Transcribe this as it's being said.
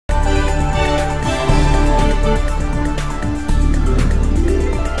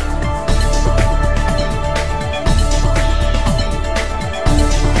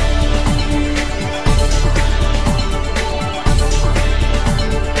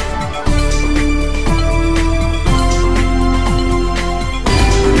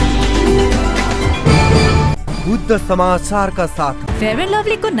शुद्ध समाचार का साथ। फेयर एन्ड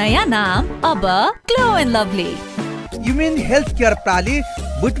लभली को नयाँ नाम अब glow and lovely. युमेन health care प्राली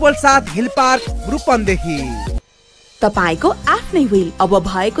Butwal साथ हिल पार्क रूपन्देही। तपाईको आफ्नै व्हील अब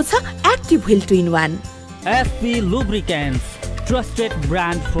भएको छ active wheel 2-in-1। SP Lubricants, trusted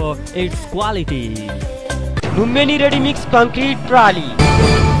brand for its quality. Lumbini ready mix concrete प्राली।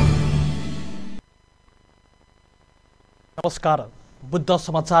 नमस्कार, बुद्ध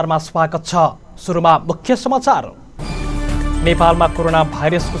समाचारमा स्वागत छ। सुरुमा मुख्य समाचार। नेपालमा कोरोना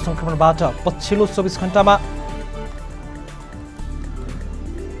भाइरसको संक्रमणबाट पछिल्लो 24 घण्टामा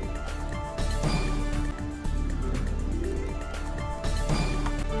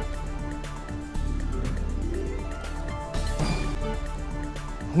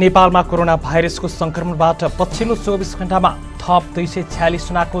नेपालमा कोरोना भाइरसको संक्रमणबाट पछिल्लो 24 घण्टामा थप 246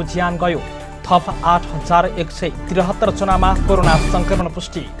 जनाको ज्यान गयो। थप 8173 जनामा कोरोना संक्रमण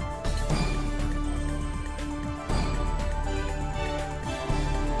पुष्टि।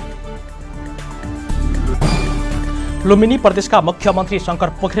 लुम्बिनी प्रदेशका मुख्यमन्त्री शंकर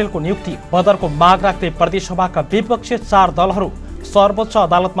पोखरेलको नियुक्ति बदरको माग राख्दै प्रदेशसभाका विपक्षी 4 दलहरू सर्वोच्च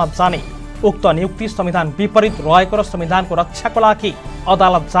अदालतमा जाने। उक्त नियुक्ति संविधान विपरीत रहेको र संविधानको रक्षाको लागि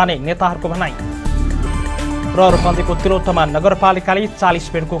अदालत जाने नेताहरूको भनाई। र रूपन्देहीको तिलोत्तमा नगरपालिकाले 40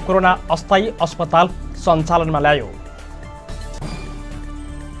 बेडको कोरोना अस्थायी अस्पताल सञ्चालनमा ल्यायो।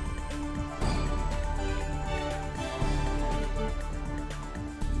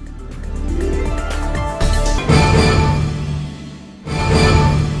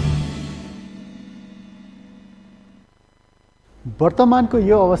 वर्तमानको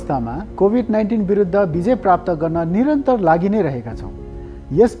यो अवस्थामा कोभिड-19 विरुद्ध विजय प्राप्त गर्न निरन्तर लागि नै रहेका छौँ।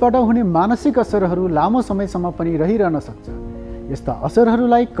 यसबाट हुने मानसिक असरहरू लामो समयसम्म पनि रहिरहन सक्छ। यस्ता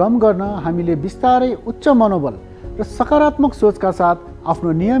असरहरूलाई कम गर्न हामीले बिस्तारै उच्च मनोबल र सकारात्मक सोचका साथ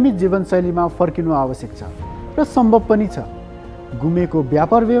आफ्नो नियमित जीवनशैलीमा फर्किनु आवश्यक छ र सम्भव पनि छ। गुमेको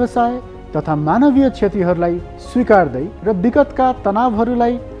व्यापार व्यवसाय तथा मानवीय क्षतिहरूलाई स्वीकार्दै र विगतका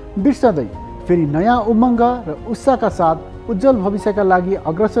तनावहरूलाई बिर्सदै फेरि नयाँ उमङ्ग र उत्साहका साथ उज्जवल भविष्यका लागि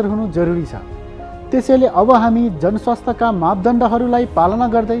अग्रसर हुनु जरुरी छ। त्यसैले अब हामी जनस्वास्थ्यका मापदण्डहरूलाई पालना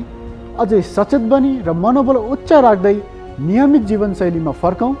गर्दै अझै सचेत बनी र मनोबल उच्च राख्दै नियमित जीवनशैलीमा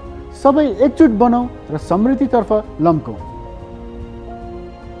फर्कौँ। सबै एकजुट बनौँ र समृद्धितर्फ लम्कौँ।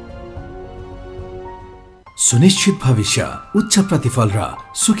 सुनिश्चित भविष्य, उच्च प्रतिफल र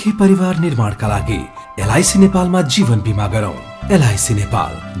सुखी परिवार निर्माणका लागि LIC नेपालमा जीवन बिमा गरौँ। LIC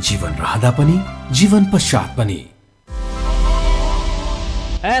नेपाल, जीवन रहँदा पनि जीवन पश्चात पनि।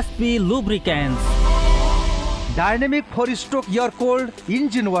 SP Lubricants, dynamic 4-stroke air cold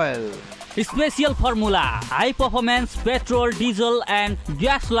engine oil, special formula, high performance petrol, diesel and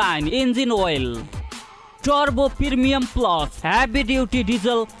gasoline engine oil. Turbo Premium Plus, heavy duty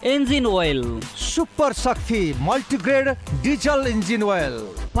diesel engine oil. Super शक्ति multigrade diesel engine oil,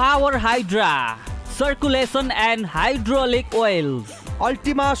 Power Hydra, circulation and hydraulic oils.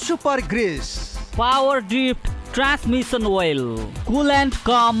 Ultima super Greece, Power Drift transmission oil. Coolant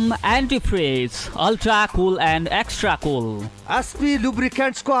cum antifreeze, ultra cool and extra cool. SP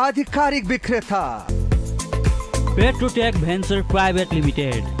lubricants को आधिकारिक विक्रेता Petrotech Venture Private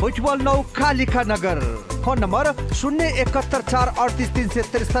Limited. Butwal 9 Kalika नगर। Phone number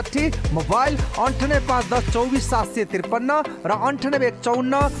 071483363, mobile 985110245753 र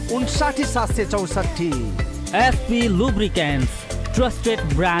 9851549764। SP Lubricants, trusted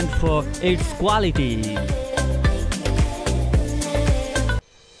brand for its quality.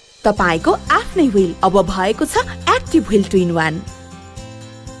 तपाईको आफ्नै wheel अब भएको छ एक्टिभ व्हील 2-in-1।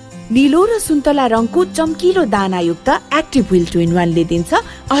 नीलो र सुन्तला रङको चम्किलो दानायुक्त एक्टिभ व्हील 2-in-1 ले दिन्छ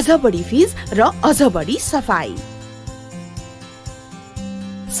अझ बढी फिज र अझ बढी सफाई।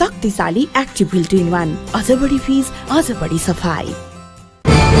 शक्तिशाली एक्टिभ व्हील 2-in-1, अझ बढी फिज, अझ बढी सफाई।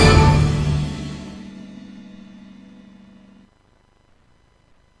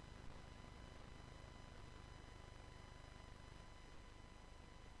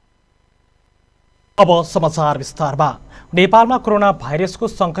 अब समाचार विस्तारमा। नेपालमा कोरोना भाइरसको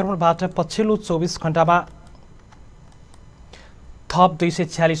संक्रमणबाट पछिल्लो 24 घण्टामा थप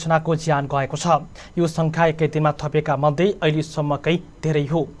 246 जनाको ज्यान गएको छ। यो संख्या एकै दिनमा थपेका मध्ये अहिलेसम्मकै धेरै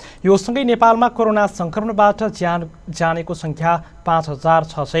हो। यो सँगै नेपालमा कोरोना संक्रमणबाट ज्यान जानेको संख्या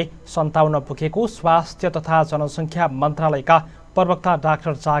 5657 पुगेको स्वास्थ्य तथा जनसङ्ख्या मन्त्रालयका प्रवक्ता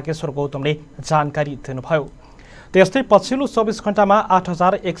डाक्टर जागेश्वर गौतमले जानकारी दिनुभयो। त्यस्तै पछिल्लो 24 घण्टामा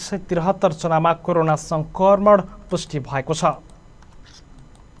 8173 जनामा कोरोना संक्रमण पुष्टि भएको छ।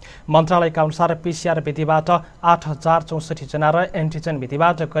 मन्त्रालयका अनुसार पीसीआर विधिबाट 8064 जना र एन्टिजेन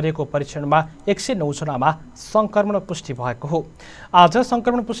विधिबाट गरिएको परीक्षणमा 109 जनामा संक्रमण पुष्टि भएको हो। आज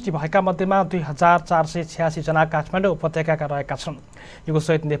संक्रमण पुष्टि भएका मध्येमा 2486 जना काठमाडौँ उपत्यकाका रहेका छन्। यो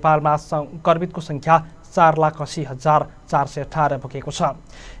सहित नेपालमा संक्रमितको संख्या 4,80,418 पुगेको छ।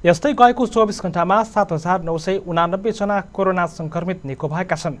 यस्तै गएको 24 घण्टामा 7,989 जना कोरोना संक्रमित निको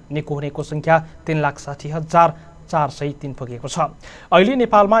भएका छन्। निको हुनेको संख्या 3,60,403 पुगेको छ। अहिले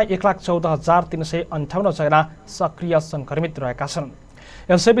नेपालमा 1,14,358 जना सक्रिय संक्रमित रहेका छन्।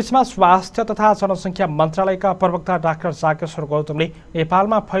 यसैबीचमा स्वास्थ्य तथा जनसङ्ख्या मन्त्रालयका प्रवक्ता डाक्टर जागेश्वर गौतमले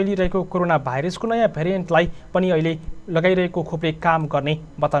नेपालमा फैलिरहेको कोरोना भाइरसको नयाँ भेरिएन्टलाई पनि अहिले लगाइरहेको खोपले काम गर्ने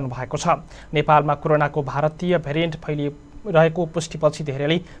बताउनु भएको छ। नेपालमा कोरोनाको भारतीय भेरिएन्ट फैलिरहेको पुष्टिपछि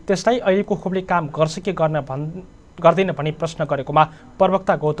धेरैले त्यसलाई अहिलेको खोपले काम गर्छ कि गर्दैन भनी प्रश्न गरेकोमा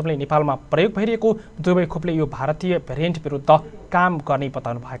प्रवक्ता गौतमले नेपालमा प्रयोग भइरहेको दुवै खोपले यो भारतीय भेरिएन्ट विरुद्ध काम गर्ने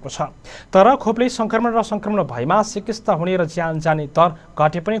बताउनु भएको छ। तर खोपले संक्रमण र संक्रमण भएमा चिकित्सा हुने र ज्यान जाने दर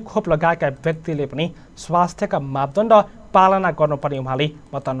घटे पनि खोप लगाएका व्यक्तिले पनि स्वास्थ्यका मापदण्ड पालना गर्नुपर्ने उहाँले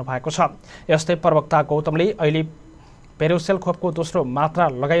बताउनु भएको छ। यस्तै प्रवक्ता गौतमले अहिले पेरोसेल खोपको दोस्रो मात्रा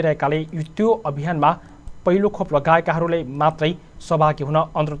लगाइरहेकाले त्यो अभियानमा पहिलो खोप लगाएकाहरूले मात्रै सहभागी हुन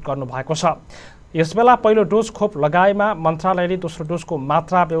अनुरोध गर्नुभएको छ। यसबेला पहिलो डोज खोप लगाएमा मन्त्रालयले दोस्रो डोजको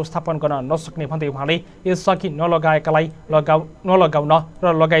मात्रा व्यवस्थापन गर्न नसक्ने भन्दै उहाँले यसअघि नलगाएकालाई नलगाउन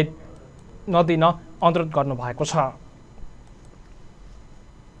र लगाइ नदिन अनुरोध गर्नुभएको छ।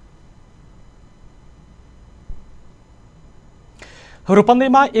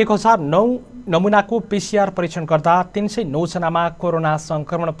 रूपन्देहीमा 1009 नमुनाको पीसीआर परीक्षण गर्दा 309 जनामा कोरोना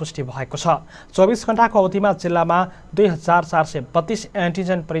संक्रमण पुष्टि भएको छ। 24 घण्टाको अवधिमा जिल्लामा 2432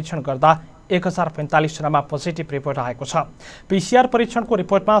 एन्टिजेन परीक्षण गर्दा 1045 जनामा पोजिटिभ रिपोर्ट आएको छ। पीसीआर परीक्षणको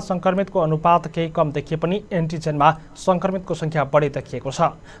रिपोर्टमा संक्रमितको अनुपात केही कम देखिए पनि एन्टिजेनमा संक्रमितको संख्या बढी देखिएको छ।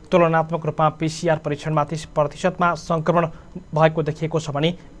 तुलनात्मक रूपमा पीसीआर परीक्षणमा 30% संक्रमण भएको देखिएको छ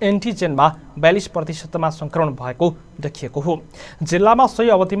भने एन्टिजेनमा 42% संक्रमण भएको देखिएको हो। जिल्लामा सोही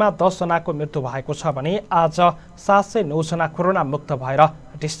अवधिमा 10 जनाको मृत्यु भएको छ भने आज 709 जना कोरोना मुक्त भएर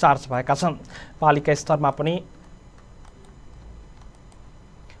डिस्चार्ज भएका छन्। पालिका स्तरमा पनि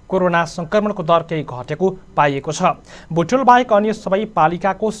कोरोना संक्रमणको दर केही घटेको पाइएको छ। बुटवल बाहेक अन्य सबै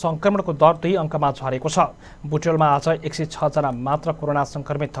पालिकाको संक्रमणको दर 2 अङ्कमा झरेको छ। बुटवलमा आज 106 जना मात्र कोरोना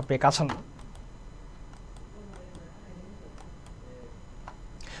संक्रमित थपिएका छन्।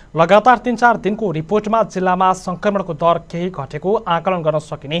 लगातार 3-4 दिनको रिपोर्टमा जिल्लामा संक्रमणको दर केही घटेको आकलन गर्न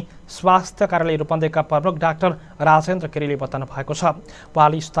सकिने स्वास्थ्य कार्यालय रूपन्देहीका प्रमुख डाक्टर राजेन्द्र गिरीले बताउनु भएको छ।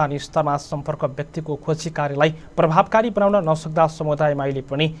 पाली स्थानीय स्तरमा सम्पर्क व्यक्तिको खोजी कार्यलाई प्रभावकारी बनाउन नसक्दा समुदायमा अहिले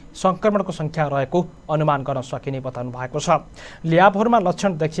पनि संक्रमणको संख्या रहेको अनुमान गर्न सकिने बताउनु भएको छ। ल्याबहरूमा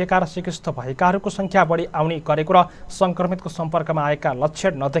लक्षण देखिएका र चिकित्सित भएकाहरूको संख्या बढी आउने गरेको र संक्रमितको सम्पर्कमा आएका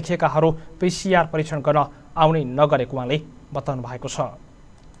लक्षण नदेखिएकाहरू पीसीआर परीक्षण गर्न आउने नगरेको उहाँले बताउनु भएको छ।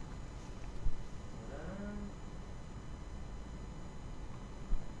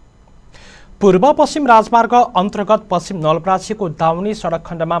 पूर्व पश्चिम राजमार्ग अन्तर्गत पश्चिम नलप्रासीको दाउनी सडक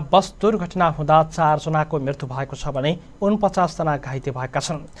खण्डमा बस दुर्घटना हुँदा 4 जनाको मृत्यु भएको छ भने 49 जना घाइते भएका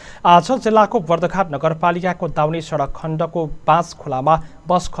छन्। आज जिल्लाको बर्दघाट नगरपालिकाको दाउनी सडक खण्डको बाँस खोलामा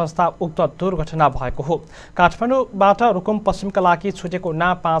बस खस्दा उक्त दुर्घटना भएको हो। काठमाडौँबाट रुकुम पश्चिमका लागि छुटेको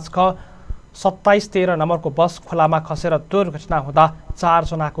ना 5 2713 नम्बरको बस खोलामा खसेर दुर्घटना हुँदा 4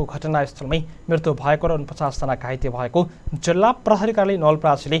 जनाको घटनास्थलमै मृत्यु भएको र 49 जना घाइते भएको जिल्ला प्रहरी कार्यालय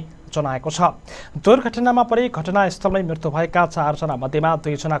नवलपरासीले जनाएको छ। दुर्घटनामा परि घटनास्थलमै मृत्यु भएका 4 जना मध्येमा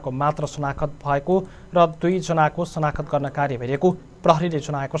 2 जनाको मात्र शनाखत भएको र 2 जनाको शनाखत गर्न कार्य भइरहेको प्रहरीले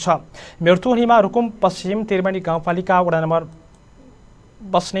जनाएको छ। मृत्यु हुनेमा रुकुम पश्चिम त्रिवेणी गाउँपालिका वडा नम्बर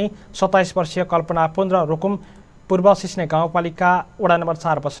बस्ने 27 वर्षीय कल्पना पुन र रुकुम पूर्व सिस्ने गाउँपालिका वडा नम्बर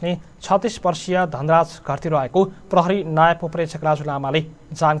 4 बस्ने 36 वर्षीय धनराज घरती रहेको प्रहरी नायब उपरीक्षक राजु लामाले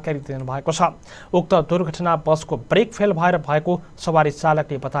जानकारी दिनुभएको छ। उक्त दुर्घटना बसको ब्रेक फेल भएर भएको सवारी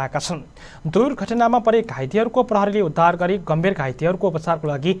चालकले बताएका छन्। दुर्घटनामा परे घाइतेहरूको प्रहरीले उद्धार गरी गम्भीर घाइतेहरूको उपचारको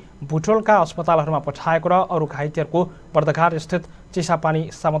लागि बुटवलका अस्पतालहरूमा पठाएको र अरू घाइतेहरूको बर्दघाट स्थित चिसापानी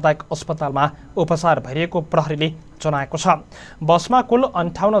सामुदायिक अस्पतालमा उपचार भइरहेको प्रहरीले जनाएको छ। बसमा कुल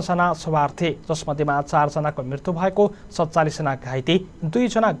 58 जना सवार थिए, जसमध्येमा 4 जनाको मृत्यु भएको, 47 जना घाइते, 2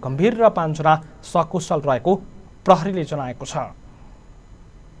 जना गम्भीर र 5 जना सकुशल रहेको प्रहरीले जनाएको छ।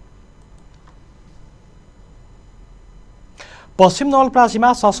 पश्चिम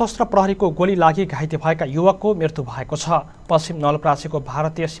नवलपरासीमा सशस्त्र प्रहरीको गोली लागि घाइते भएका युवकको मृत्यु भएको छ। पश्चिम नवलपरासीको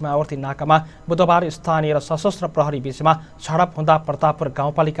भारतीय सीमावर्ती नाकामा बुधबार स्थानीय र सशस्त्र प्रहरी बीचमा झडप हुँदा प्रतापपुर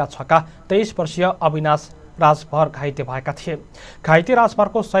गाउँपालिका 6 का 23 वर्षीय अविनाश राजभर घाइते भएका थिए। घाइते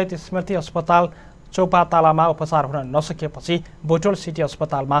राजभरको शहीद स्मृति अस्पताल चौपातालामा उपचार हुन नसकेपछि बुटवल सिटी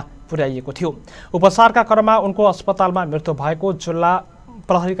अस्पतालमा पुर्याइएको थियो। उपचारका क्रममा उनको अस्पतालमा मृत्यु भएको जिल्ला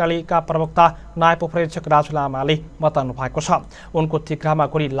प्रहरीका प्रवक्ता नायब उपरीक्षक राजु लामाले बताउनु भएको छ। उनको तिघ्रामा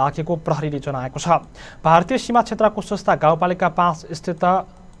गोली लागेको प्रहरीले जनाएको छ। भारतीय सीमा क्षेत्रको सुस्ता गाउँपालिका 5 स्थित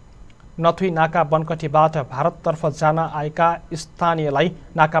नथुई नाका बनकटीबाट भारततर्फ जान आएका स्थानीयलाई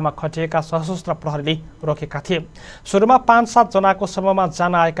नाकामा खटिएका सशस्त्र प्रहरीले रोकेका थिए। सुरुमा 5-7 जनाको समूहमा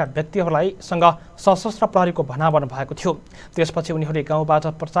जान आएका व्यक्तिहरूलाई सँग सशस्त्र प्रहरीको भनाभन भएको थियो। त्यसपछि उनीहरूले गाउँबाट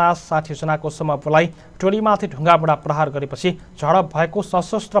 50-60 जनाको समूह बोलाई टोलीमाथि ढुङ्गामुढा प्रहार गरेपछि झडप भएको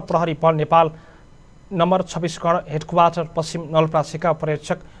सशस्त्र प्रहरी बल नेपाल नम्बर 26 गण हेडक्वार्टर पश्चिम नवलपरासीका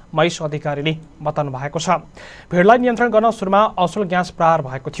पर्यवेक्षक महेश अधिकारीले बताउनु भएको छ। भिडलाई नियन्त्रण गर्न सुरुमा असुल ग्यास प्रहार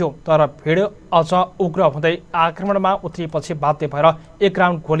भएको थियो, तर भिड अझ उग्र हुँदै आक्रमणमा उत्रिएपछि बाध्य भएर 1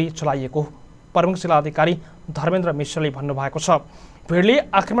 राउन्ड गोली चलाइएको प्रमुख जिल्ला अधिकारी धर्मेन्द्र मिश्रले भन्नुभएको छ। भिडले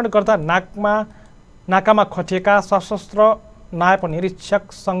आक्रमण गर्दा नाकामा खटिएका सशस्त्र नायब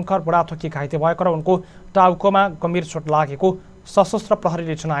निरीक्षक शङ्कर बुढाथोकी घाइते भएको र उनको टाउकोमा गम्भीर चोट लागेको सशस्त्र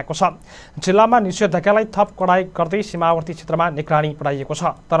प्रहरीले जनाएको छ। जिल्लामा निषेधाज्ञालाई थप कडाई गर्दै सीमावर्ती क्षेत्रमा निगरानी बढाइएको छ,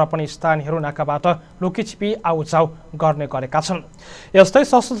 तर पनि स्थानीयहरू नाकाबाट लुकीछिपी आउजाउ गर्ने गरेका छन्। यस्तै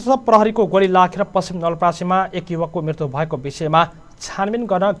सशस्त्र प्रहरीको गोली लागेर पश्चिम नवलपरासीमा एक युवकको मृत्यु भएको विषयमा छानबिन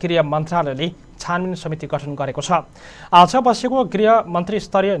गर्न गृह मन्त्रालयले छानबिन समिति गठन गरेको छ। आज बसेको गृह मन्त्री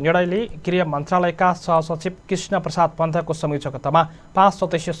स्तरीय निर्णयले गृह मन्त्रालयका सहसचिव कृष्ण प्रसाद पन्थको संयोजकतामा 5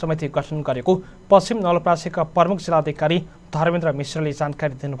 सदस्यीय समिति गठन गरेको पश्चिम नवलपरासीका प्रमुख जिल्लाधिकारी धर्मेन्द्र मिश्रले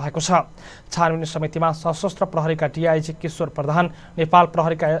जानकारी दिनुभएको छ। छानबिन समितिमा सशस्त्र प्रहरीका डीआईजी किशोर प्रधान, नेपाल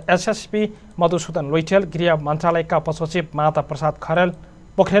प्रहरीका एसएसपी मधुसूदन लुइटेल, गृह मन्त्रालयका उपसचिव माता प्रसाद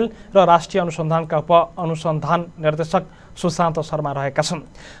पोखरेल र राष्ट्रिय अनुसन्धानका अनुसन्धान निर्देशक सुशान्त शर्मा रहेका छन्।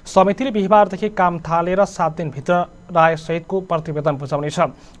 समितिले बिहिबारदेखि काम थालेर 7 दिनभित्र रायसहितको प्रतिवेदन बुझाउनेछ।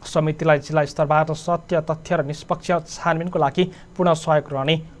 समितिलाई जिल्ला स्तरबाट सत्य, तथ्य र निष्पक्ष छानबिनको लागि पूर्ण सहयोग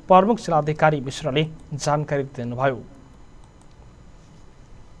रहने प्रमुख जिल्लाधिकारी मिश्रले जानकारी दिनुभयो।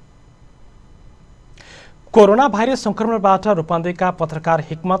 कोरोना भाइरस संक्रमणबाट रूपन्देहीका पत्रकार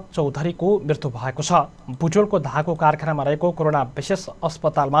हिक्मत चौधरीको मृत्यु भएको छ। बुटवलको धागो कारखानामा रहेको कोरोना विशेष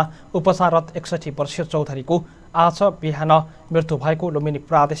अस्पतालमा उपचाररत 61 वर्षीय चौधरीको आज बिहान मृत्यु भएको लुम्बिनी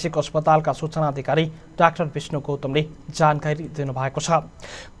प्रादेशिक अस्पतालका सूचना अधिकारी डाक्टर विष्णु गौतमले जानकारी दिनुभएको छ।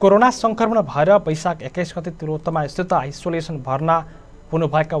 कोरोना संक्रमण भएर वैशाख 21 गते तिलोत्तमा स्थित आइसोलेसन भर्ना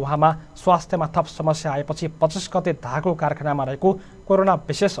हुनुभएका उहाँमा स्वास्थ्यमा थप समस्या आएपछि 25 गते धागो कारखानामा रहेको कोरोना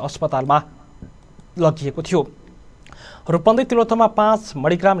विशेष अस्पतालमा लगिएको थियो। रूपन्देही तिलोत्तमा 5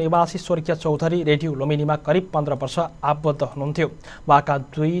 मणिग्राम निवासी स्वर्गीय चौधरी रेडियो लुम्बिनीमा करिब 15 वर्ष आबद्ध हुनुहुन्थ्यो। उहाँका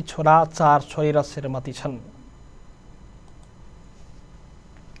 2 छोरा, 4 छोरी र श्रीमती छन्।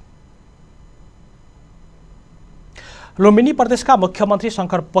 लुम्बिनी प्रदेशका मुख्यमन्त्री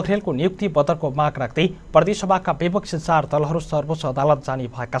शङ्कर पोखरेलको नियुक्ति बदरको माग राख्दै प्रदेशसभाका विपक्षी 4 दलहरू सर्वोच्च अदालत जाने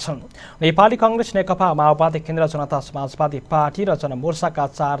भएका छन्। नेपाली कांग्रेस, नेकपा माओवादी केन्द्र, जनता समाजवादी पार्टी र जनमोर्चाका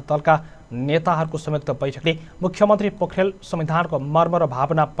 4 दलका नेताहरूको संयुक्त बैठकले मुख्यमन्त्री पोखरेल संविधानको मर्म र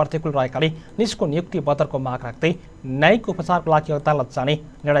भावना प्रतिकूल रहेकाले निजको नियुक्ति बदरको माग राख्दै न्यायिक उपचारको लागि अदालत जाने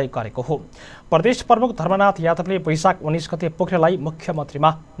निर्णय गरेको हो। प्रदेश प्रमुख धर्मनाथ यादवले वैशाख 19 गते पोखरेललाई मुख्यमन्त्रीमा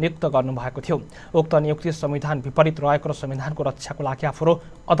नियुक्त गर्नुभएको थियो। उक्त नियुक्ति संविधान विपरीत रहेको र संविधानको रक्षाको लागि आफूहरू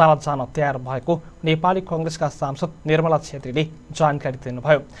अदालत जान तयार भएको नेपाली कांग्रेसका सांसद निर्मला छेत्रीले जानकारी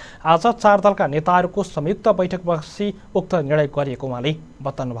दिनुभयो। आज 4 दलका नेताहरूको संयुक्त बैठक बसी उक्त निर्णय गरिएको उहाँले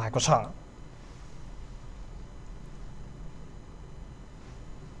बताउनु भएको छ।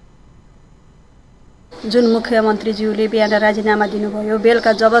 जुन मुख्यमन्त्रीज्यूले बिहान राजीनामा दिनुभयो,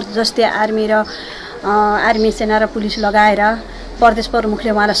 बेलुका जबरजस्ती आर्मी सेना र पुलिस लगाएर प्रदेश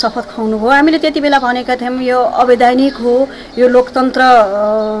प्रमुखले उहाँलाई शपथ खुवाउनुभयो। हामीले त्यति बेला भनेका थियौँ यो अवैधानिक हो, यो लोकतन्त्र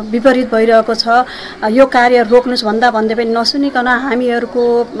विपरीत भइरहेको छ, यो कार्य रोक्नुहोस् भन्दा भन्दै पनि नसुनिकन हामीहरूको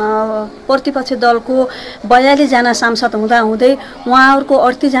प्रतिपक्ष दलको 42 जना सांसद हुँदाहुँदै उहाँहरूको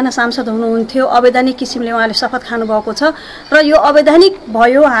 38 जना सांसद हुनुहुन्थ्यो। अवैधानिक किसिमले उहाँले शपथ खानुभएको छ र यो अवैधानिक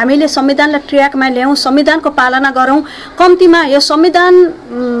भयो। हामीले संविधानलाई ट्र्याकमा ल्याउँ, संविधानको पालना गरौँ, कम्तीमा यो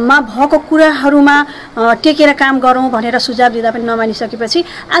संविधानमा भएको कुराहरूमा टेकेर काम गरौँ भनेर सुझाव दिँदा पनि नमानिसकेपछि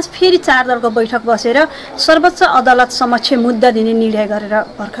आज फेरि 4 दलको बैठक बसेर सर्वोच्च अदालत समक्ष मुद्दा दिने निर्णय गरेर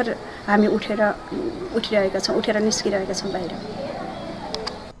भर्खर हामी उठेर निस्किरहेका छौँ बाहिर।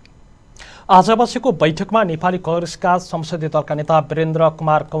 आज बसेको बैठकमा नेपाली कांग्रेसका संसदीय दलका नेता वीरेन्द्र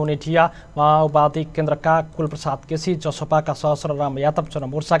कुमार कौनेटिया, माओवादी केन्द्रका कुलप्रसाद केसी, जसपाका सहस्र राम यादव,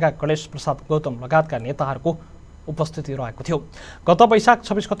 जनमोर्चाका गणेश प्रसाद गौतम लगायतका नेताहरूको उपस्थिति रहेको थियो। गत वैशाख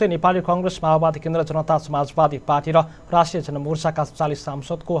 26 गते नेपाली कांग्रेस माओवादी केन्द्र जनता समाजवादी पार्टी र राष्ट्रिय जनमोर्चाका 40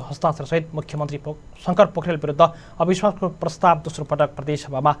 सांसदको हस्ताक्षरसहित मुख्यमन्त्री शंकर पोखरेल विरुद्ध अविश्वासको प्रस्ताव दोस्रो पटक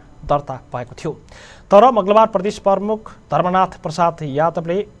प्रदेशसभामा दर्ता भएको थियो। तर मंगलबार प्रदेश प्रमुख धर्मनाथ प्रसाद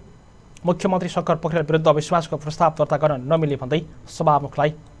यादवले मुख्यमन्त्री शंकर पोखरेल विरुद्ध अविश्वासको प्रस्ताव दर्ता गर्न नमिले भन्दै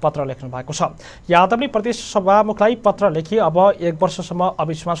सभामुखलाई पत्र लेख्नु भएको छ। यादवले प्रदेश सभामुखलाई पत्र लेखी अब 1 वर्षसम्म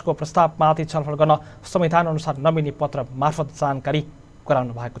अविश्वासको प्रस्तावमाथि छलफल गर्न संविधान अनुसार नमिल्ने पत्र मार्फत जानकारी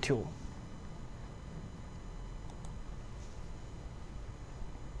गराउनु भएको थियो।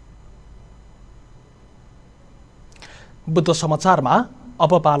 बुद्ध समाचारमा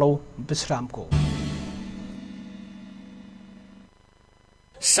अब पालो विश्रामको।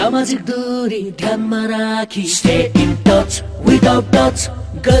 सामाजिक दूरी ध्यानमा राखी stay in touch without touch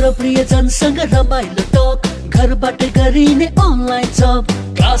गर प्रियजनसँग रमाइलो टक घरबाटै गरिने online job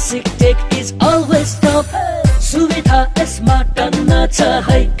classic take is always top सुविधा यसमा टन्न छ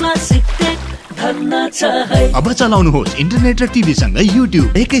है क्लासिक टेक धन्न छ है। अब चलाउनुहोस् इन्टरनेट र टिभी सँगै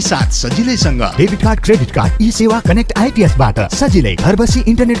युट्युब एकै साथ सजिलैसँग। डेबिट कार्ड क्रेडिट कार्ड ई सेवा कनेक्ट आइटीएस बाट सजिलै घर बसी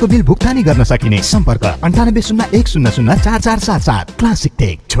इन्टरनेटको बिल भुक्तानी गर्न सकिने। सम्पर्क 9801004477। क्लासिक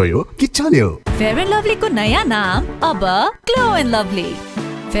टेक छोयो कि चल्यो। फेयर एन्ड लभली को नयाँ नाम अब glow and lovely.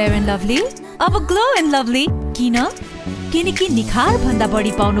 Fair and lovely अब ग्लो एन्ड लभली किन? किनकि निखार भन्दा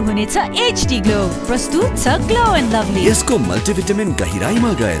बढी पाउनु हुनेछ एचडी ग्लो। प्रस्तुत छ ग्लो एन्ड लभली। यसको मल्टिभिटामिन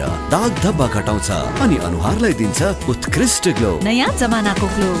गहिराईमा गएर दाग धब्बा घटाउँछ अनि अनुहारलाई दिन्छ उत्कृष्ट ग्लो। नयाँ जमानाको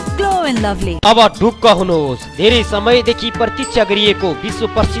ग्लो, ग्लो एन्ड लभली। अब ढुक्क हुनुहोस्। धेरै समयदेखि प्रतीक्षा गरिएको विश्व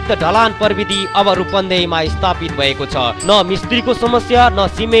प्रसिद्ध ढलान प्रविधि अब रूपन्देहीमा स्थापित भएको छ। न मिस्त्रीको समस्या, न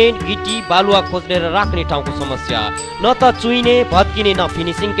सिमेन्ट गिटी बालुवा खोजेर राख्ने ठाउँको समस्या, न त चुइने भत्किने न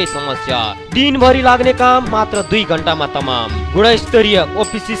फिनिसिङकै समस्या। दिनभरि लाग्ने काम मात्र 2 घण्टामा तमाम। गुणस्तरीय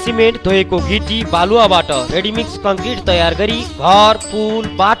ओपीसी सिमेन्ट धोएको गिटी बालुवाबाट रेडीमिक्स कंक्रिट तयार गरी घर पुल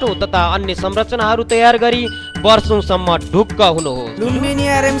बाटो तथा अन्य संरचनाहरू तयार गरी वर्षौंसम्म ढुक्क हुनुहोस्। लुम्बिनी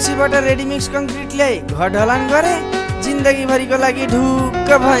आरएमसी बाट रेडीमिक्स कंक्रिट ल्याई घर ढलान गरे जिन्दगी भरिको लागि ढुक्क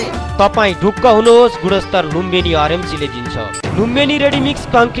भए। तपाई ढुक्क हुनुहोस्। गुणस्तर लुम्बिनी आरएमसी ले दिन्छ। Lumbini ready mix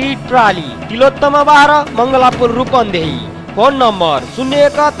concrete प्राली Tilottama 12 Mangalapur Rupandehi. Phone number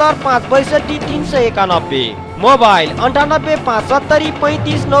 071 mobile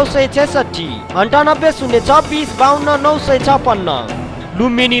 9857353966 9806252956।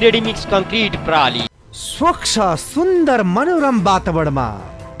 Lumbini ready mix concrete प्राली। स्वच्छ सुन्दर मनोरम वातावरणमा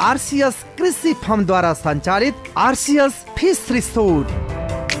आरसीएस कृषि फर्मद्वारा सञ्चालित आरसीएस फिश रिसोर्ट।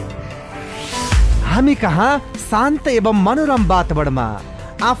 हामी कहाँ शान्त एवं मनोरम वातावरणमा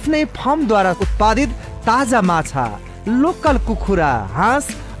आफ्नै फर्मद्वारा उत्पादित ताजा माछा, लोकल कुखुरा, हाँस,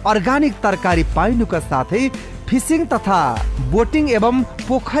 अर्गानिक तरकारी पाइनुका साथै फिसिङ तथा बोटिङ एवं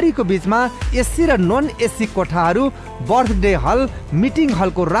पोखरीको बीचमा एसी र नन एसी कोठाहरू, बर्थडे हल, मिटिङ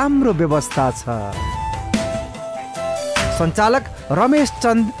हलको राम्रो व्यवस्था छ। सञ्चालक Ramesh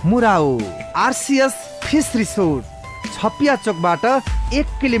Chand मुराउ। RCS fish resort छपिया चोकबाट 1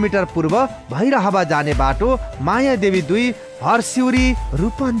 किलोमिटर पूर्व भैरहवा जाने बाटो, Mayadevi 2 Harsiuri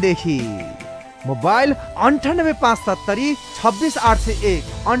Rupandehi. Mobile 98570 26801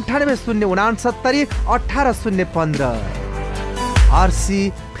 98069 18015। RC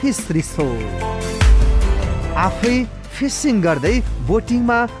fish resort आफै फिसिङ गर्दै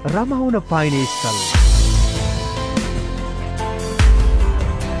बोटिङमा रमाउन पाइने स्थल।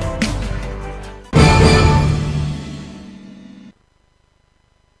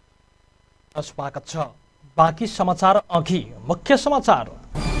 स्वागत छ। बाँकी समाचार अघि मुख्य समाचार।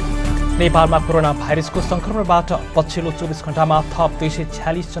 नेपालमा कोरोना भाइरसको संक्रमणबाट पछिल्लो 24 घण्टामा थप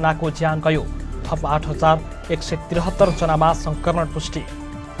 246 जनाको ज्यान गयो। थप 8173 जनामा संक्रमण पुष्टि।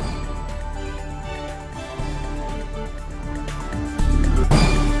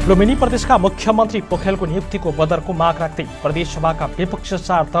 लुम्बिनी प्रदेशका मुख्यमन्त्री पोखरेलको नियुक्तिको बदरको माग राख्दै प्रदेशसभाका विपक्ष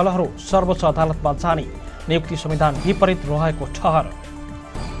 4 दलहरू सर्वोच्च अदालतमा जाने। नियुक्ति संविधान विपरीत रहेको ठहर।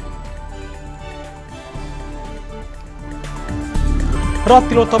 र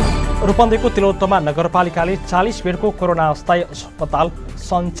रूपन्देहीको तिलोत्तमा नगरपालिकाले 40 बेडको कोरोना अस्थायी अस्पताल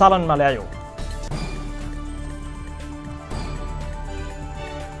सञ्चालनमा ल्यायो।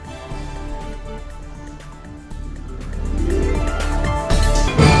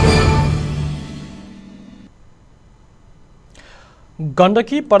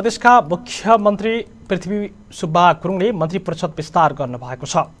 गण्डकी प्रदेशका मुख्यमन्त्री पृथ्वी सुब्बा गुरुङले मन्त्री परिषद विस्तार गर्नुभएको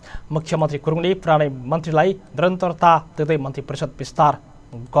छ। मुख्यमन्त्री गुरुङले पुरानै मन्त्रीलाई निरन्तरता दिँदै मन्त्री परिषद विस्तार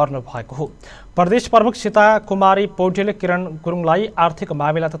गर्नुभएको हो। प्रदेश प्रमुख सीता कुमारी पौडेलले किरण गुरुङलाई आर्थिक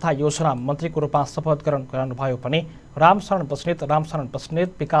मामिला तथा योजना मन्त्रीको रूपमा शपथ ग्रहण गराउनुभयो भने रामशरण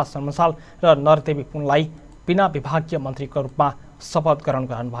बस्नेत, विकास जन्मसाल र नरदेवी पुनलाई बिना विभागीय मन्त्रीको रूपमा शपथ ग्रहण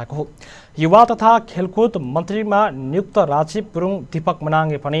गर्नुभएको हो। युवा तथा खेलकुद मन्त्रीमा नियुक्त राजीव गुरुङ दीपक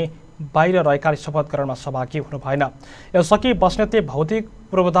मनाङले पनि बाहिर रहेकाले शपथ ग्रहणमा सहभागी हुनु भएन। यसअघि बस्नेतले भौतिक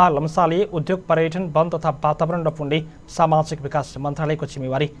पूर्वाधार लम्साले उद्योग पर्यटन वन तथा वातावरण र पुण्य सामाजिक विकास मन्त्रालयको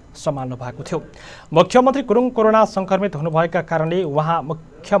जिम्मेवारी सम्हाल्नु भएको थियो। मुख्यमन्त्री गुरुङ कोरोना संक्रमित हुनुभएका कारणले उहाँ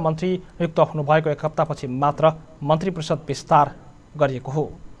मुख्यमन्त्री नियुक्त हुनुभएको एक हप्तापछि मात्र मन्त्री परिषद विस्तार गरिएको हो।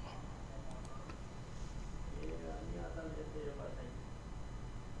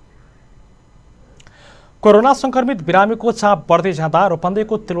 कोरोना संक्रमित बिरामीको चाप बढ्दै जाँदा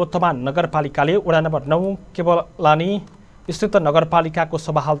रूपन्देहीको तिलोत्तमा नगरपालिकाले वडा नम्बर 9 केवलानी स्थित नगरपालिकाको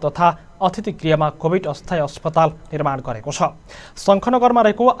सभाहाल तथा अतिथि गृहमा कोभिड अस्थायी अस्पताल निर्माण गरेको छ। शङ्खनगरमा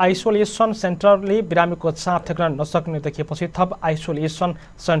रहेको आइसोलेसन सेन्टरले बिरामीको चाप ठेक्न नसक्ने देखिएपछि थप आइसोलेसन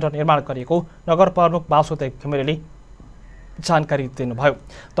सेन्टर निर्माण गरिएको नगर प्रमुख वासुदेव घिमिरेले जानकारी दिनुभयो।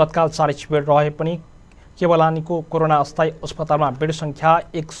 तत्काल 40 बेड रहे पनि केवलानीको कोरोना अस्थायी अस्पतालमा बेड सङ्ख्या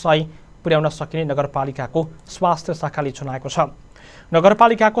 100 पुर्याउन सकिने नगरपालिकाको स्वास्थ्य शाखाले जनाएको छ।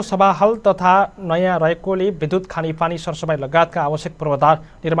 नगरपालिकाको सभाहाल तथा नयाँ रहेकोले विद्युत, खानेपानी, सरसफाइ लगायतका आवश्यक पूर्वाधार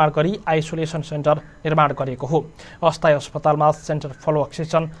निर्माण गरी आइसोलेसन सेन्टर निर्माण गरिएको हो। अस्थायी अस्पतालमा सेन्टर फ्लो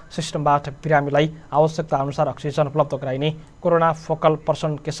अक्सिजन सिस्टमबाट बिरामीलाई आवश्यकता अनुसार अक्सिजन उपलब्ध गराइने कोरोना फोकल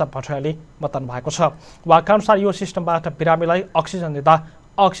पर्सन केशव भट्टराईले बताउनु भएको छ। उहाँका अनुसार यो सिस्टमबाट बिरामीलाई अक्सिजन दिँदा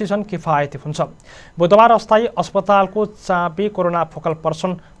अक्सिजन किफायती हुन्छ। बुधबार अस्थायी अस्पतालको चाबी कोरोना फोकल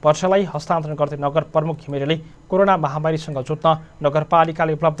पर्सन भट्टराईलाई हस्तान्तरण गर्दै नगर प्रमुख घिमिरेले कोरोना महामारीसँग जुझ्न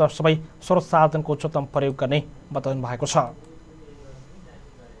नगरपालिकाले उपलब्ध सबै स्रोत साधनको उच्चतम प्रयोग गर्ने बताउनु भएको छ।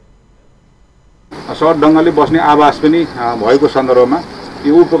 सहर ढङ्गले बस्ने आवास पनि भएको सन्दर्भमा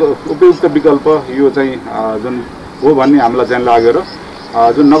यो उपयुक्त विकल्प यो चाहिँ जुन हो भन्ने हामीलाई चाहिँ लागेर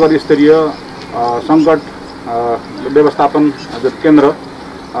जुन नगर स्तरीय सङ्कट व्यवस्थापन केन्द्र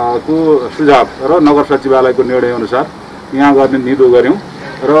को सुझाव र नगर सचिवालयको निर्णय अनुसार यहाँ गर्ने निधो गर्यौं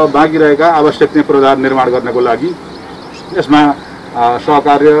र बाँकी रहेका आवश्यक चाहिँ पूर्वाधार निर्माण गर्नको लागि यसमा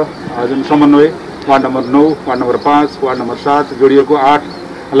सहकार्य जुन समन्वय ward number 9, ward number 5, ward number 7 जोडिएको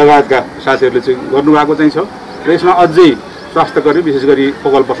 8 लगायतका साथीहरूले चाहिँ गर्नुभएको चाहिँ छ र यसमा अझै स्वास्थ्यकर्मी विशेष गरी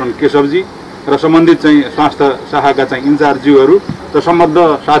फोकल पर्सन केशवजी र सम्बन्धित चाहिँ स्वास्थ्य शाखाका चाहिँ इन्चार्जज्यूहरू र सम्बद्ध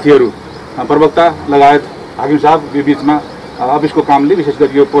साथीहरू प्रवक्ता लगायत हाकिम साहब यो बीचमा अफिसको कामले विशेष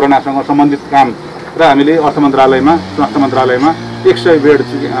गरी यो कोरोनासँग सम्बन्धित काम र हामीले अर्थ मन्त्रालयमा स्वास्थ्य मन्त्रालयमा 100 बेड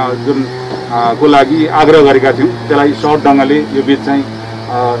जुन को लागि आग्रह गरेका थियौँ त्यसलाई सहज ढङ्गले यो बीच चाहिँ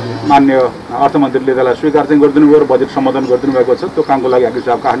मान्य अर्थमन्त्रीले त्यसलाई स्वीकार चाहिँ गरिदिनु भयो र बजेट सम्बोधन गरिदिनु भएको छ। त्यो कामको लागि हाकिम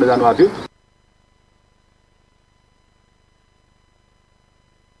साहब काठमाडौँ जानुभएको थियो।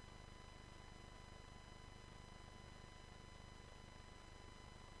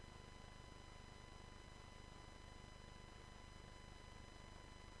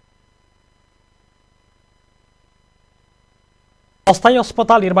 अस्थायी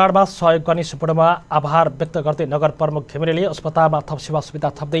अस्पताल निर्माणमा सहयोग गर्ने सम्पूर्णमा आभार व्यक्त गर्दै नगर प्रमुख घिमिरेले अस्पतालमा थप सेवा सुविधा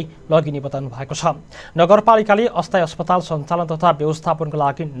थप्दै लगिने बताउनु भएको छ। नगरपालिकाले अस्थायी अस्पताल सञ्चालन तथा व्यवस्थापनको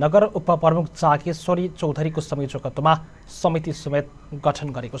लागि नगर उपप्रमुख जागेश्वरी चौधरीको संयोजकत्वमा समिति समेत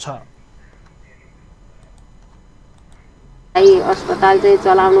गठन गरेको छ। अस्पताल चाहिँ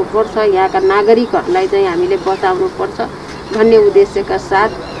चलाउनु पर्छ, यहाँका नागरिकहरूलाई चाहिँ हामीले बचाउनु पर्छ भन्ने उद्देश्यका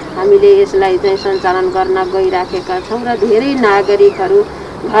साथ हामीले यसलाई चाहिँ सञ्चालन गर्न गइराखेका छौँ र धेरै नागरिकहरू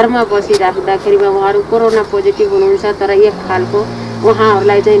घरमा बसिराख्दाखेरिमा उहाँहरू कोरोना पोजिटिभ हुनुहुन्छ तर एक खालको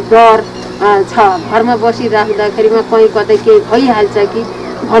उहाँहरूलाई चाहिँ डर छ, घरमा बसिराख्दाखेरिमा कहीँ कतै केही भइहाल्छ कि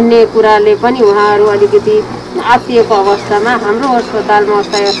भन्ने कुराले पनि उहाँहरू अलिकति आत्तिएको अवस्थामा हाम्रो अस्पतालमा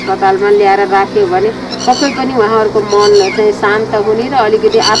अस्थायी अस्पतालमा ल्याएर राख्यो भने पक्कै पनि उहाँहरूको मन चाहिँ शान्त हुने र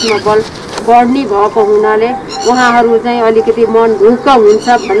अलिकति आत्मबल बढ्ने भएको हुनाले उहाँहरू चाहिँ अलिकति मन ढुक्क हुन्छ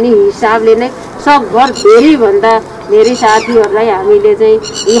भन्ने हिसाबले नै सकभर धेरैभन्दा धेरै साथीहरूलाई हामीले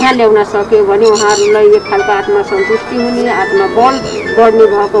चाहिँ यहाँ ल्याउन सक्यो भने उहाँहरूलाई एक खालको आत्मसन्तुष्टि हुने, आत्मबल बढ्ने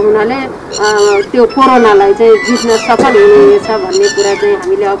भएको हुनाले त्यो कोरोनालाई चाहिँ जित्न सफल हुनेछ भन्ने कुरा चाहिँ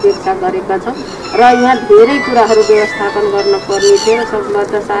हामीले अपेक्षा गरेका छौँ र यहाँ धेरै कुराहरू व्यवस्थापन गर्न पर्ने थियो र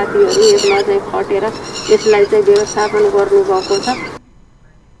सम्बद्ध साथीहरू यसमा चाहिँ खटेर यसलाई चाहिँ व्यवस्थापन गर्नुभएको छ।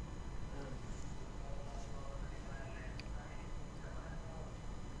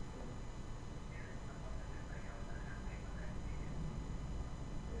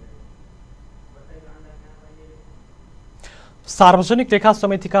 सार्वजनिक लेखा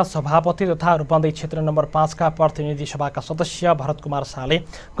समितिका सभापति तथा रूपन्देही क्षेत्र नम्बर 5 का प्रतिनिधि सभाका सदस्य भरत कुमार शाहले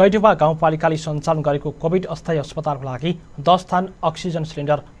गैडुवा गाउँपालिकाले सञ्चालन गरेको कोभिड अस्थायी अस्पतालको लागि 10 थान अक्सिजन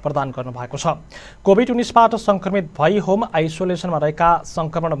सिलिन्डर प्रदान गर्नुभएको छ। कोभिड-19बाट संक्रमित भई होम आइसोलेसनमा रहेका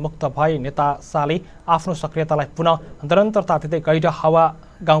संक्रमण मुक्त भए नेता शाहले आफ्नो सक्रियतालाई पुनः निरन्तरता दिँदै गैडुवा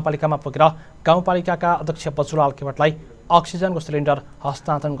गाउँपालिकामा पुगेर गाउँपालिकाका अध्यक्ष बचुलाल केवटलाई अक्सिजनको सिलिन्डर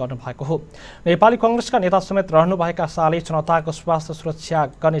हस्तान्तरण गर्नुभएको हो। नेपाली कांग्रेसका नेता समेत रहनुभएका शाहले जनताको स्वास्थ्य सुरक्षा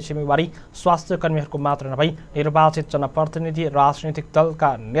गर्ने जिम्मेवारी स्वास्थ्य कर्मीहरूको मात्र नभई निर्वाचित जनप्रतिनिधि राजनीतिक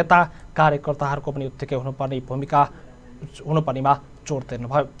दलका नेता कार्यकर्ताहरूको पनि उत्तिकै हुनुपर्नेमा जोड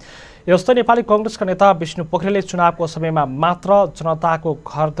दिनुभयो। यस्तै नेपाली कांग्रेसका नेता विष्णु पोखरेलले चुनावको समयमा मात्र जनताको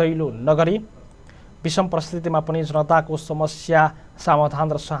घर दैलो नगरी विषम परिस्थितिमा पनि जनताको समस्या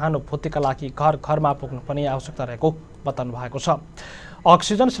समाधान र सहानुभूतिका लागि घर घरमा पुग्नुपर्ने आवश्यकता रहेको बताउनु भएको छ।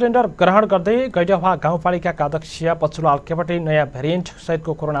 अक्सिजन सिलिन्डर ग्रहण गर्दै गैडुवा गाउँपालिकाका अध्यक्ष बचुलाल केवटले नयाँ भेरिएन्ट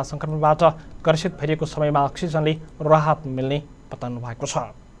सहितको कोरोना संक्रमणबाट ग्रसित भइरहेको समयमा अक्सिजनले राहत मिल्ने बताउनु भएको छ।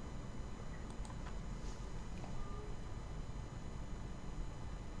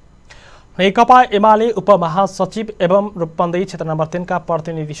 नेकपा एमाले उपमहासचिव एवं रूपन्देही क्षेत्र नम्बर 3 का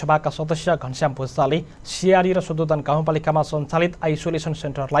प्रतिनिधि सभाका सदस्य घनश्याम भुसालले सियारी र सुदोधन गाउँपालिकामा सञ्चालित आइसोलेसन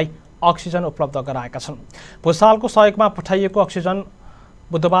सेन्टरलाई अक्सिजन उपलब्ध गराएका छन्। भुसालको सहयोगमा पठाइएको अक्सिजन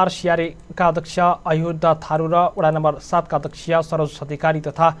बुधबार सियारीका अध्यक्ष अयुध थारू र वडा नम्बर 7 का अध्यक्ष सरोज अधिकारी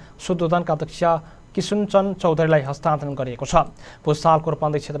तथा सुदोधनका अध्यक्ष किशुनचन चौधरीलाई हस्तान्तरण गरिएको छ। भुसालको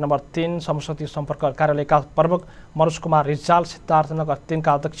रूपन्देही क्षेत्र नम्बर 3 संसदीय सम्पर्क कार्यालयका प्रमुख मनोज कुमार रिजाल, सिद्धार्थनगर 3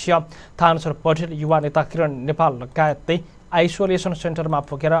 का अध्यक्ष थानेश्वर पटेल, युवा नेता किरण नेपाल लगायतले आइसोलेसन सेन्टरमा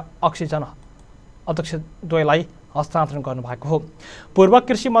पुगेर अक्सिजन अध्यक्षद्वयलाई हस्तान्तरण गर्नुभएको हो। पूर्व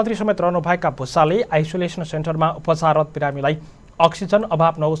कृषि मन्त्री समेत रहनुभएका भुसालले आइसोलेसन सेन्टरमा उपचाररत बिरामीलाई अक्सिजन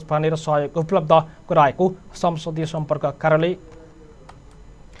अभाव नहोस् भनेर सहयोग उपलब्ध गराएको संसदीय सम्पर्क कार्यालय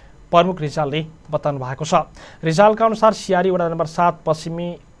प्रमुख रिजालले बताउनु भएको छ। रिजालका अनुसार सियारी वडा नम्बर 7 पश्चिमी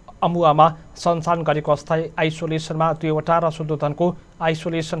अमुवामा सञ्चालन गरेको अस्थायी आइसोलेसनमा 2वटा र सुदोधनको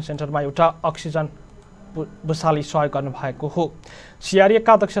आइसोलेसन सेन्टरमा एउटा अक्सिजन भुसालले सहयोग गर्नुभएको हो।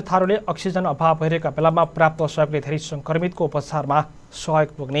 सियारीका अध्यक्ष थारूले अक्सिजन अभाव भइरहेका बेलामा प्राप्त सहयोगले धेरै संक्रमितको उपचारमा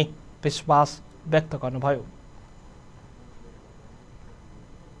सहयोग पुग्ने विश्वास व्यक्त गर्नुभयो।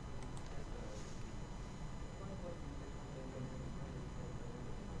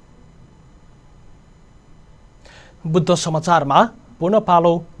 बुद्ध समाचारमा पुनः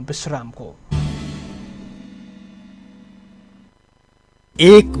पालो विश्रामको।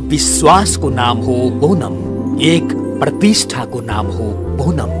 एक विश्वासको नाम हो ओनम, एक प्रतिष्ठाको नाम हो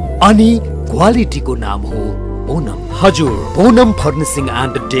ओनम अनि क्वालिटीको नाम हो ओनम। हजुर, ओनम फर्निशिङ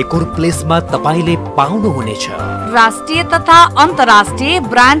एन्ड डेकोर प्लेसमा तपाईले पाउनुहुनेछ राष्ट्रिय तथा अन्तर्राष्ट्रिय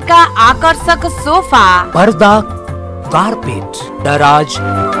ब्रान्डका आकर्षक सोफा, पर्दा, कार्पेट, दराज,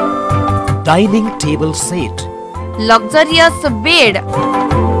 dining table set, luxurious bed,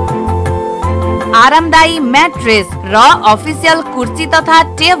 आरामदायी म्याट्रेस र अफिसियल कुर्सी तथा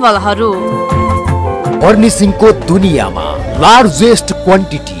टेबलहरू। फर्निशिङको दुनियाँमा लार्जेस्ट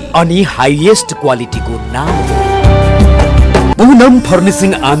क्वान्टिटी अनि हाईएस्ट क्वालिटीको नाम हो Poonam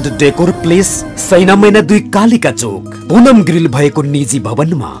furnishing and decor place, सैना मैना 2 कालिका चोक, पूनम ग्रिल भएको निजी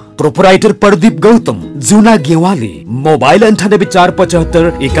भवनमा। प्रोपराइटर प्रदीप गौतम, जुना Gewali. Mobile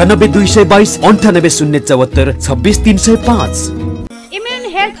 9845 91222 98074 26305। Immune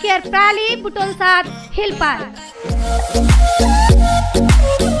health care प्राली Butwal 7 hill park.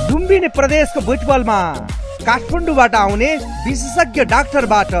 Lumbini प्रदेशको बुटवलमा काठमाडौँबाट आउने विशेषज्ञ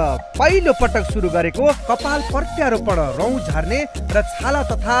डाक्टरबाट पहिलो पटक सुरु गरेको कपाल प्रत्यारोपण, रौँ झर्ने र छाला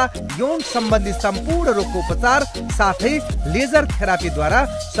तथा यौन सम्बन्धी सम्पूर्ण रोगको उपचार साथै लेजर थेरापीद्वारा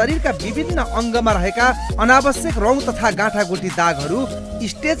शरीरका विभिन्न अङ्गमा रहेका अनावश्यक रौँ तथा गाँठागुठी दागहरू,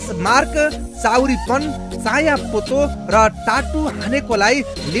 स्टेच मार्क, चाउरीपन, चाया पोतो र टाटु हानेकोलाई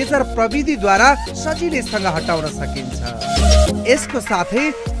लेजर प्रविधिद्वारा सजिलैसँग हटाउन सकिन्छ। यसको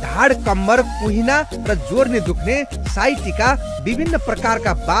साथै ढाड, कम्मर, कुहिना र जोर्ने दुख्ने, साइटिका, विभिन्न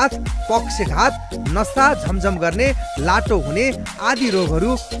प्रकारका बाथ, पक्षघात, नसा झमझम गर्ने, लाटो हुने आदि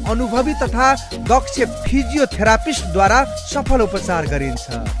रोगहरू अनुभवी तथा दक्ष फिजियोथेरापिस्टद्वारा सफल उपचार गरिन्छ।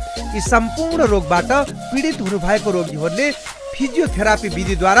 यी सम्पूर्ण रोगबाट पीडित हुनुभएको रोगीहरूले फिजियोथेरापी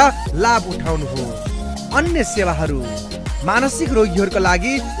विधिद्वारा लाभ उठाउनुहोस्। अन्य सेवाहरू: मानसिक रोगीहरूका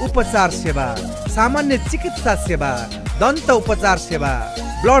लागि उपचार सेवा, सामान्य चिकित्सा सेवा, दन्त उपचार सेवा,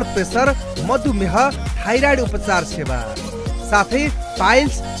 ब्लड प्रेसर, मधुमेह, थाइराइड उपचार सेवा, साथै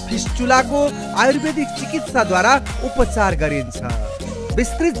पाइल्स, फिस्टुलाको आयुर्वेदिक चिकित्साद्वारा उपचार गरिन्छ।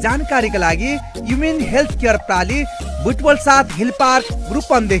 विस्तृत जानकारीका लागि human health care प्राली, Butwal 7 hill park,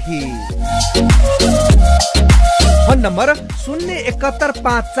 Rupandehi. Phone number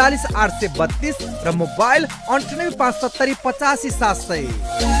 071540832 र मोबाइल 9857085700।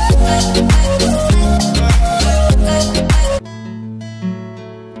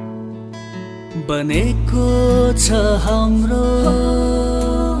 बनेको छ हाम्रो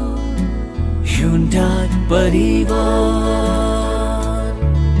Hyundai परिवार,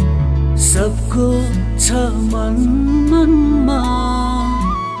 सबको छ मन मनमा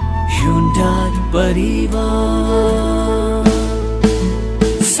Hyundai परिवार।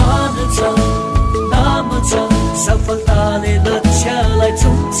 साथ छ नाम छ सफलताले लक्ष्यलाई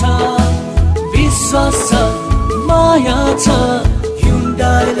छुन्छ, विश्वास छ माया छ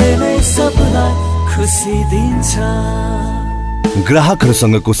Hyundaiले नै सबलाई खुसी दिन्छ।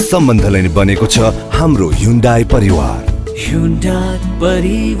 ग्राहकहरूसँगको सम्बन्धलाई नै बनेको छ हाम्रो Hyundai परिवार। Hyundai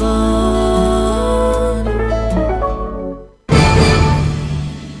परिवार।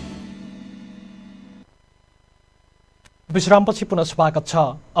 विश्रामपछि पुनः स्वागत छ।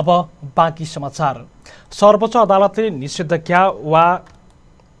 अब बाँकी समाचार। सर्वोच्च अदालतले निषेधाज्ञा वा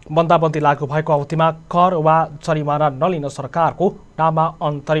बन्दाबन्दी लागू भएको अवधिमा कर वा जरिमाना नलिन सरकारको नाममा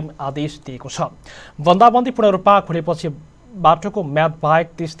अन्तरिम आदेश दिएको छ। बन्दाबन्दी पूर्ण रूपमा खुलेपछि बाटोको म्याद बाहेक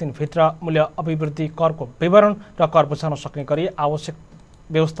 30 दिनभित्र मूल्य अभिवृद्धि करको विवरण र कर बुझाउन सक्ने गरी आवश्यक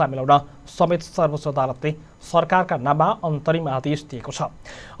व्यवस्था मिलाउन समेत सर्वोच्च अदालतले सरकारका नाममा अन्तरिम आदेश दिएको छ।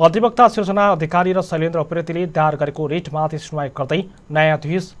 अधिवक्ता सृजना अधिकारी र शैलेन्द्र उप्रेतीले दायर गरेको रिटमाथि सुनवाई गर्दै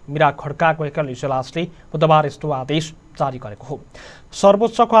न्यायाधीश मीरा खड्काको एकल इजलासले बुधबार यस्तो आदेश जारी गरेको हो।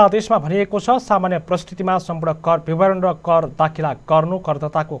 सर्वोच्चको आदेशमा भनिएको छ, सामान्य परिस्थितिमा सम्पूर्ण कर विवरण र कर दाखिला गर्नु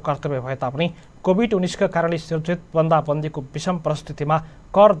करदाताको कर्तव्य भए तापनि कोभिड-19 कारणले सिर्जित बन्दाबन्दीको विषम परिस्थितिमा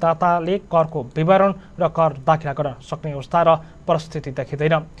करदाताले करको विवरण र कर दाखिला गर्न सक्ने अवस्था र परिस्थिति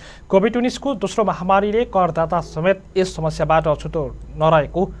देखिँदैन। कोभिड-19 को दोस्रो महामारीले करदाता समेत यस समस्याबाट अछुतो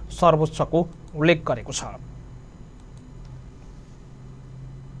नरहेको सर्वोच्चको उल्लेख गरेको छ।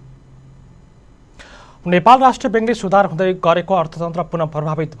 नेपाल राष्ट्र ब्याङ्कले सुधार हुँदै गरेको अर्थतन्त्र पुनः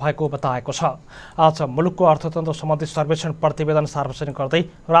प्रभावित भएको बताएको छ। आज मुलुकको अर्थतन्त्र सम्बन्धी सर्वेक्षण प्रतिवेदन सार्वजनिक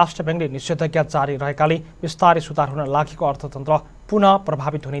गर्दै राष्ट्र ब्याङ्कले निषेधाज्ञा जारी रहेकाले विस्तारै सुधार हुन लागेको अर्थतन्त्र पुनः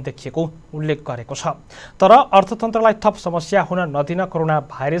प्रभावित हुने देखिएको उल्लेख गरेको छ। तर अर्थतन्त्रलाई थप समस्या हुन नदिन कोरोना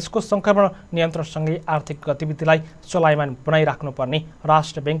भाइरसको संक्रमण नियन्त्रणसँगै आर्थिक गतिविधिलाई चलायमान बनाइराख्नुपर्ने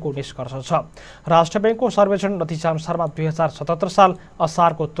राष्ट्र ब्याङ्कको निष्कर्ष छ। राष्ट्र ब्याङ्कको सर्वेक्षण नतिजाअनुसारमा 2077 साल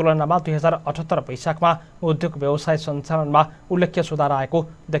असारको तुलनामा 2078 वैशाखमा उद्योग व्यवसाय सञ्चालनमा उल्लेख्य सुधार आएको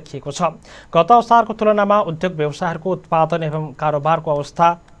देखिएको छ। गत असारको तुलनामा उद्योग व्यवसायहरूको उत्पादन एवं कारोबारको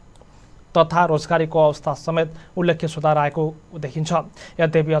अवस्था तथा रोजगारीको अवस्था समेत उल्लेख्य सुधार आएको देखिन्छ।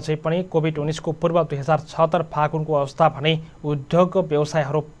 यद्यपि अझै पनि कोभिड-19 को पूर्व 2076 फागुनको अवस्था भने उद्योग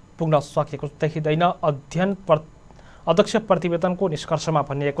व्यवसायहरू पुग्न सकेको देखिँदैन। अध्यक्ष प्रतिवेदनको निष्कर्षमा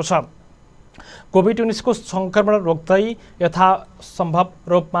भनिएको छ, कोभिड-19 को संक्रमण रोक्दै यथासम्भव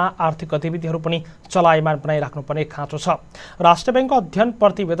रूपमा आर्थिक गतिविधिहरू पनि चलायमान बनाइराख्नुपर्ने खाँचो छ। राष्ट्र ब्याङ्कको अध्ययन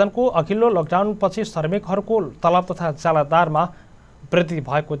प्रतिवेदनको अघिल्लो लकडाउनपछि श्रमिकहरूको तलब तथा ज्यालादारमा वृद्धि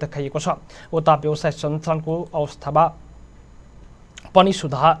भएको देखाइएको छ। उता व्यवसाय सञ्चालनको अवस्थामा पनि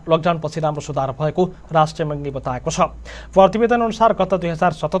लकडाउनपछि राम्रो सुधार भएको राष्ट्र ब्याङ्कले बताएको छ। प्रतिवेदन अनुसार गत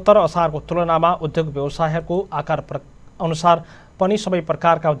 2077 असारको तुलनामा उद्योग व्यवसायहरूको आकार अनुसार पनि सबै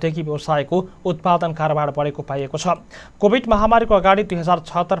प्रकारका औद्योगिक व्यवसायको उत्पादन कारोबार बढेको पाइएको छ। कोभिड महामारीको अगाडि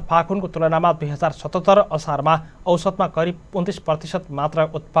 2076 फागुनको तुलनामा 2077 असारमा औसतमा करिब 29%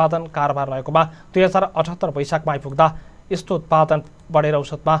 मात्र उत्पादन कारोबार रहेकोमा 2078 वैशाखमा आइपुग्दा यस्तो उत्पादन बढेर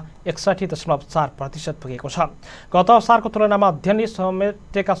औसतमा 61.4% पुगेको छ। गत असारको तुलनामा अध्ययनले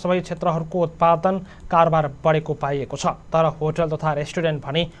समेटेका सबै क्षेत्रहरूको उत्पादन कारोबार बढेको पाइएको छ। तर होटल तथा रेस्टुरेन्ट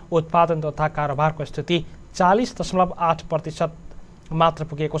भने उत्पादन तथा कारोबारको स्थिति 40.8% मात्र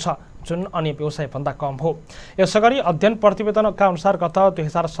पुगेको छ, जुन अन्य व्यवसायभन्दा कम हो। यसैगरी अध्ययन प्रतिवेदनका अनुसार गत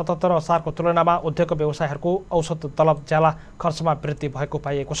 2077 असारको तुलनामा उद्योग व्यवसायहरूको औसत तलब ज्याला खर्चमा वृद्धि भएको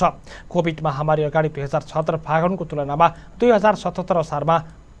पाइएको छ। कोभिड महामारी अगाडि 2076 फागुनको तुलनामा 2077 असारमा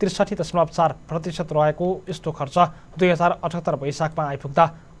 63.4% रहेको यस्तो खर्च 2078 वैशाखमा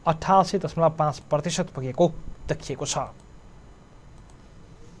आइपुग्दा 88.5% पुगेको देखिएको छ।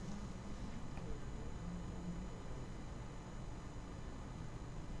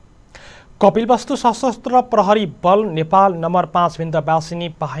 कपिलवस्तु सशस्त्र प्रहरी बल नेपाल नम्बर 5 विन्ध्यवासिनी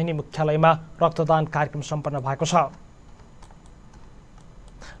बाहिनी मुख्यालयमा रक्तदान कार्यक्रम सम्पन्न भएको छ।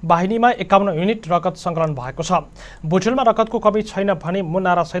 बाहिनीमा 51 युनिट रगत सङ्कलन भएको छ। बुटवलमा रगतको कमी छैन भने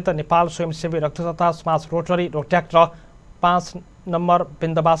मुन्नारासहित नेपाल स्वयंसेवी रक्तदाता समाज रोटरी रोट्याक र 5 नम्बर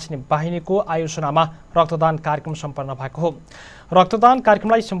विन्ध्यवासिनी बाहिनीको आयोजनामा रक्तदान कार्यक्रम सम्पन्न भएको हो। रक्तदान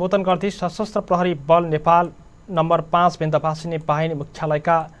कार्यक्रमलाई सम्बोधन गर्दै सशस्त्र प्रहरी बल नेपाल नम्बर 5 विन्ध्यवासिनी बाहिनी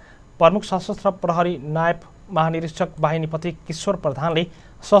मुख्यालयका प्रमुख सशस्त्र प्रहरी नायब महानिरीक्षक बाहिनीपति किशोर प्रधानले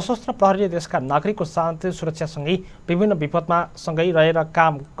सशस्त्र प्रहरीले देशका नागरिकको शान्ति सुरक्षासँगै विभिन्न विपदमा सँगै रहेर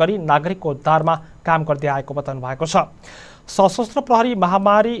काम गरी नागरिकको उद्धारमा काम गर्दै आएको बताउनु भएको छ। सशस्त्र प्रहरी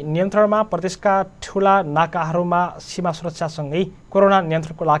महामारी नियन्त्रणमा प्रदेशका ठूला नाकाहरूमा सीमा सुरक्षासँगै कोरोना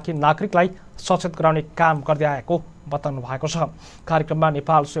नियन्त्रणको लागि नागरिकलाई सचेत गराउने काम गर्दै आएको बताउनु भएको छ। कार्यक्रममा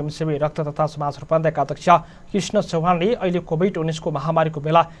नेपाल स्वयंसेवी रक्त तथा समाचार पन्डेका अध्यक्ष कृष्ण चौहानले अहिले कोभिड-19 को महामारीको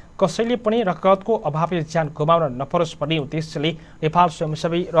बेला कसैले पनि रगतको अभावले ज्यान गुमाउन नपरोस् भन्ने उद्देश्यले नेपाल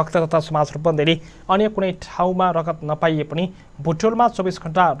स्वयंसेवी रक्त तथा समाचार पन्डेले अन्य कुनै ठाउँमा रगत नपाइए पनि बुटवलमा 24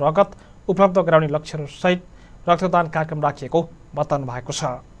 घण्टा रगत उपलब्ध गराउने लक्ष्यसहित रक्तदान कार्यक्रम राखिएको बताउनु भएको छ।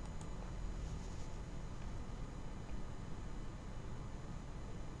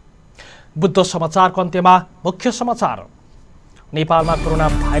 बुद्ध समाचारको अन्त्यमा मुख्य समाचार। नेपालमा कोरोना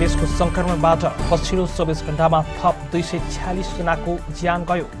भाइरसको संक्रमणबाट पछिल्लो 24 घण्टामा थप 246 जनाको ज्यान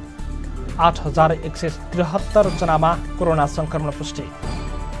गयो। 8173 जनामा कोरोना संक्रमण पुष्टि।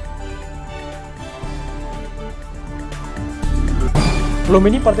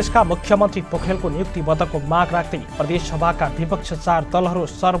 लुम्बिनी प्रदेशका मुख्यमन्त्री पोखरेलको नियुक्ति बदलको माग राख्दै प्रदेशसभाका विपक्ष 4 दलहरू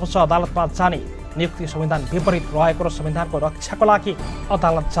सर्वोच्च अदालतमा जाने, नियुक्ति संविधान विपरीत रहेको र संविधानको रक्षाको लागि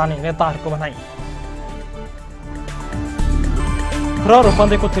अदालत जाने नेताहरूको भनाइ। र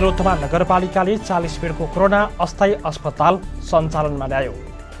रूपन्देहीको तिलोत्तमा नगरपालिकाले 40 बेडको कोरोना अस्थायी अस्पताल सञ्चालनमा ल्यायो।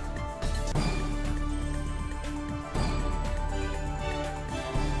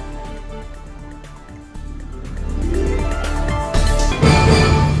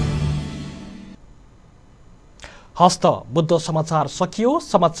 हस्त बुद्ध समाचार सकियो।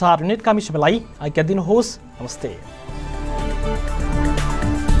 समाचार युनिटका सबैलाई आज्ञा दिनुहोस्। नमस्ते।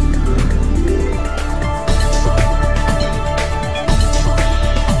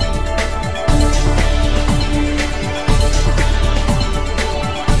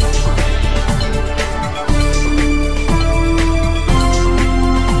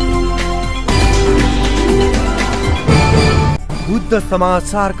 बुद्ध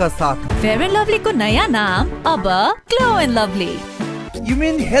समाचार का साथ फेयर एन्ड लभली को नयाँ नाम अब glow and lovely.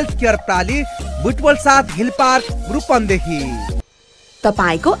 युमेन health care प्राली Butwal साथ हिल पार्क रूपन्देही।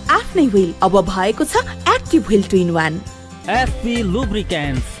 तपाईको आफ्नै व्हील अब भएको छ active wheel 2-in-1। SP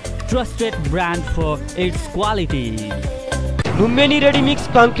Lubricants, trusted brand for its quality. Lumbini ready mix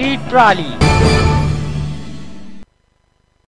concrete प्राली।